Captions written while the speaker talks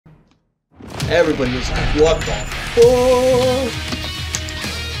Everybody was like, what the fuck?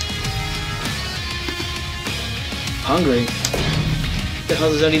 Hungry? What the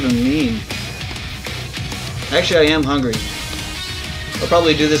hell does that even mean? Actually, I am hungry. I'll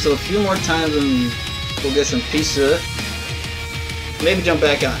probably do this a few more times and we'll get some pizza. Maybe jump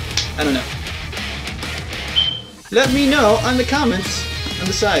back on. I don't know. Let me know on the comments on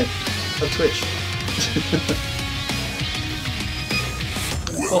the side of Twitch.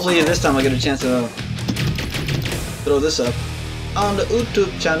 Hopefully this time I'll get a chance to throw this up on the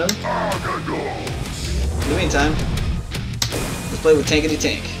YouTube channel. In the meantime, let's play with Tankity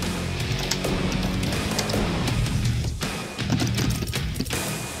Tank.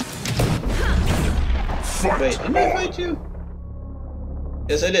 Wait, didn't I fight you?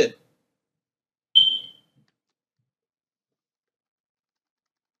 Yes, I did.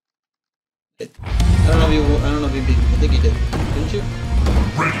 I don't know if you beat me. I think you did. Didn't you?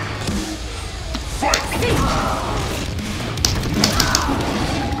 Ready. Fight!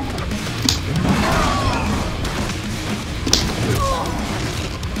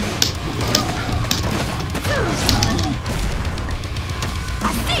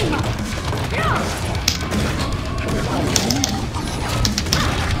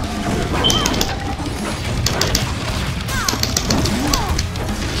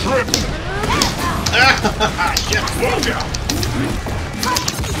 Shit, look out!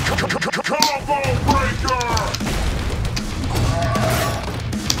 Combo breaker!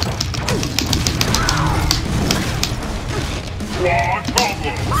 Quad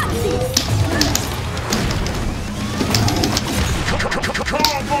combo!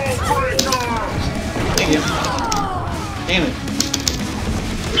 Combo breaker! Thank you. Damn it.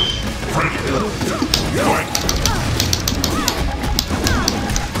 Fight!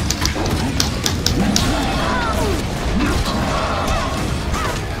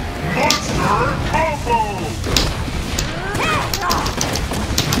 Monster combo!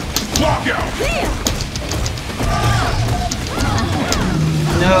 Lockout!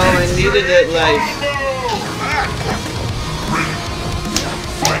 No, I needed that life.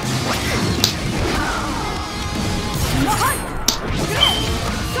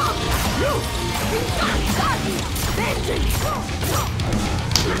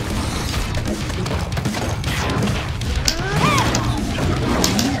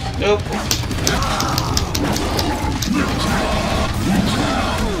 Nope.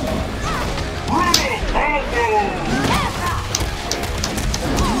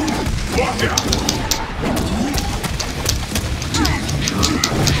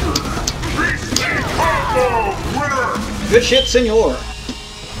 Good shit, senor.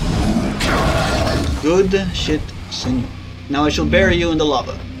 Good shit, senor. Now I shall bury you in the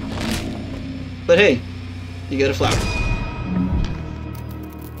lava. But hey, you got a flower.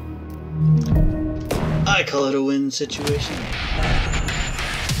 I call it a win situation.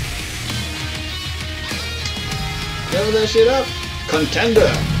 Level that shit up. Contender.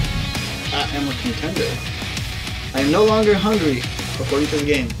 I am a contender. I am no longer hungry, according to the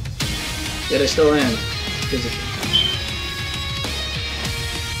game. Yet I still am, physically.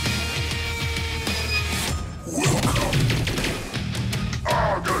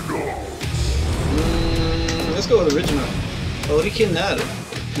 Let's go with original. Original.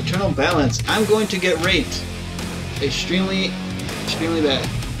 Eternal balance. I'm going to get raped. Extremely bad.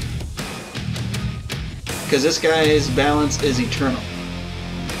 Because this guy's balance is eternal.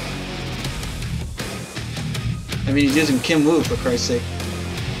 I mean, he's using Kim Woo, for Christ's sake.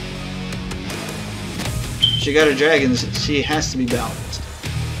 She got her dragons, she has to be balanced.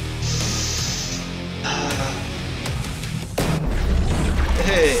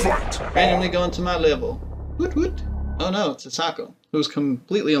 Hey, randomly going to my level. Woot woot. Oh no, it's Asako, who's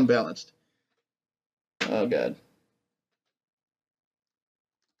completely unbalanced. Oh god.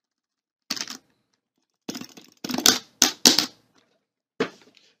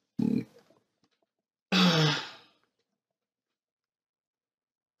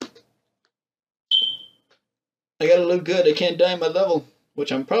 I gotta look good, I can't die in my level,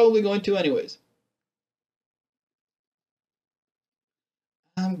 which I'm probably going to anyways.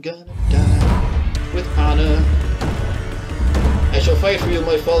 I'm gonna die with honor. I shall fight for you,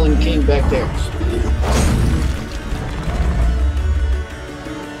 my fallen king back there.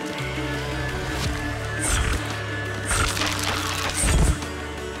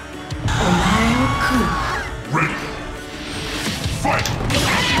 Ready. Fight!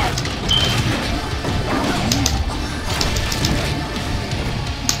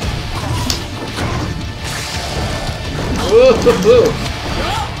 Whoa!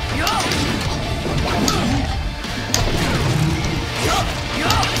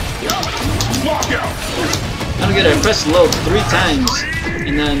 Lockout! I don't get it. I pressed low 3 times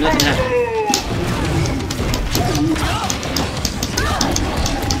and then nothing happened.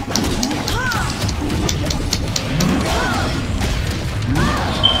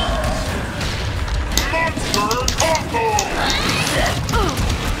 Monster combo!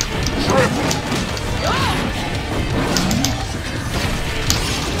 Triple!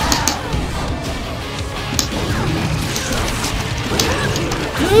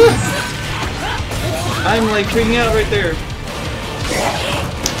 I'm like freaking out right there.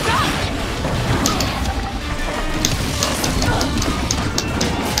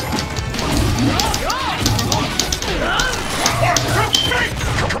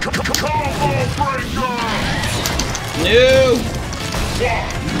 No!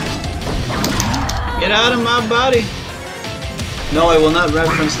 Get out of my body! No, I will not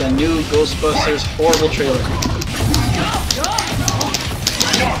reference that new Ghostbusters horrible trailer.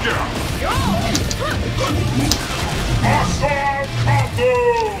 Awesome combo!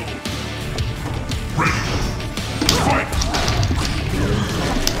 Fight!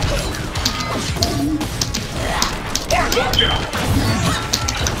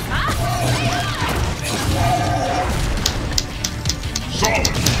 Solid!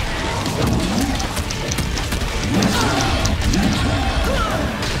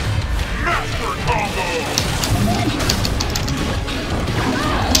 Master combo!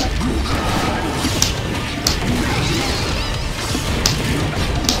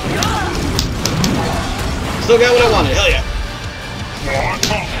 Still got what I wanted, hell yeah.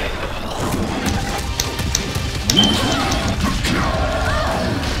 Master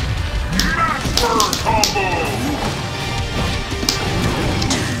combo!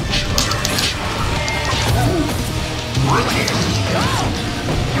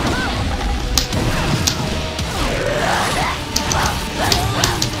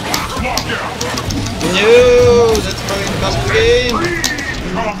 No, that's probably the best of the game.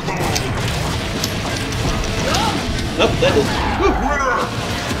 Nope, that did. Woo.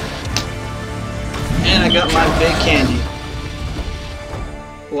 And I got my big candy.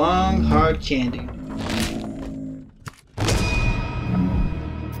 Long, hard candy.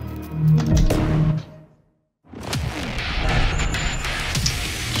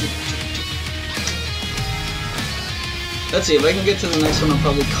 Let's see, if I can get to the next one, I'll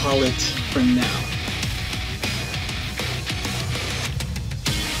probably call it for now.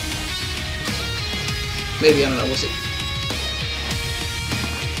 Maybe, I don't know, we'll see.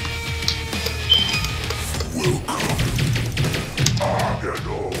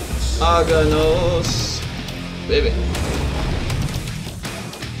 Aganos. Baby.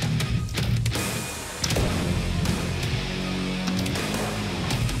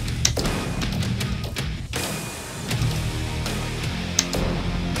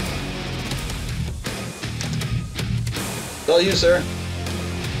 It's all you, sir.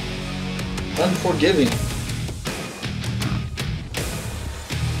 Unforgiving.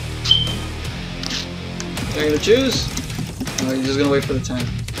 Are you gonna choose? Or are you just gonna wait for the time?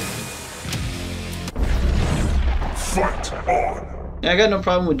 Fight on! Yeah, I got no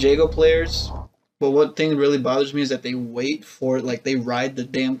problem with Jago players, but what thing really bothers me is that they wait for it, like they ride the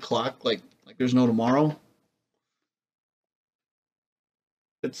damn clock like there's no tomorrow.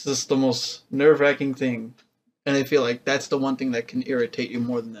 It's just the most nerve-wracking thing, and I feel like that's the one thing that can irritate you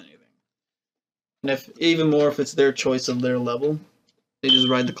more than anything. And if even more if it's their choice of their level, they just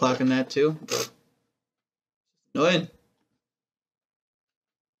ride the clock in that too. Annoying.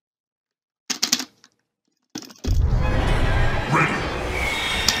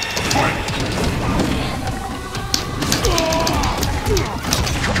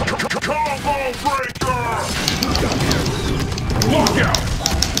 Combo breaker! Lockout!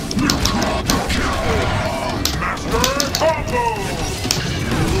 Master combo!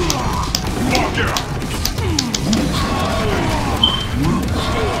 Lockout!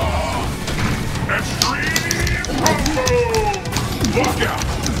 Extreme combo! Lockout!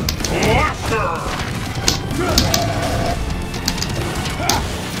 Blaster!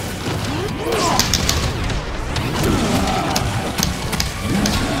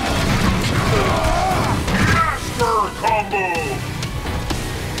 Combo!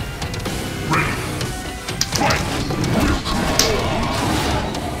 Ready! Fight!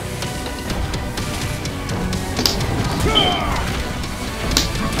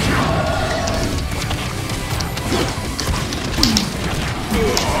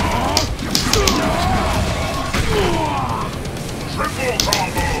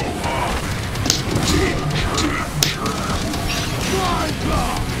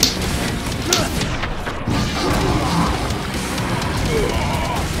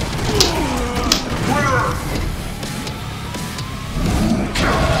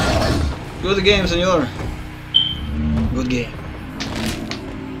 Good game, senor. Good game.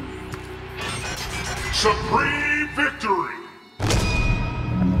 Supreme victory!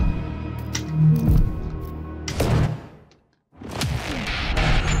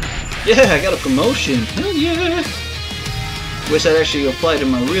 Yeah, I got a promotion. Hell yeah. Wish that actually applied to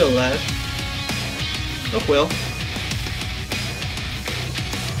my real life. Oh well.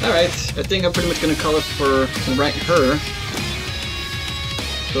 Alright, I think I'm pretty much gonna call it for right her.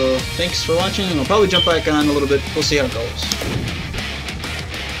 So, thanks for watching, and I'll probably jump back on a little bit. We'll see how it goes.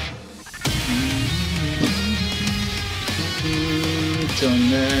 Until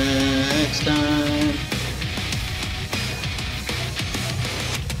next time.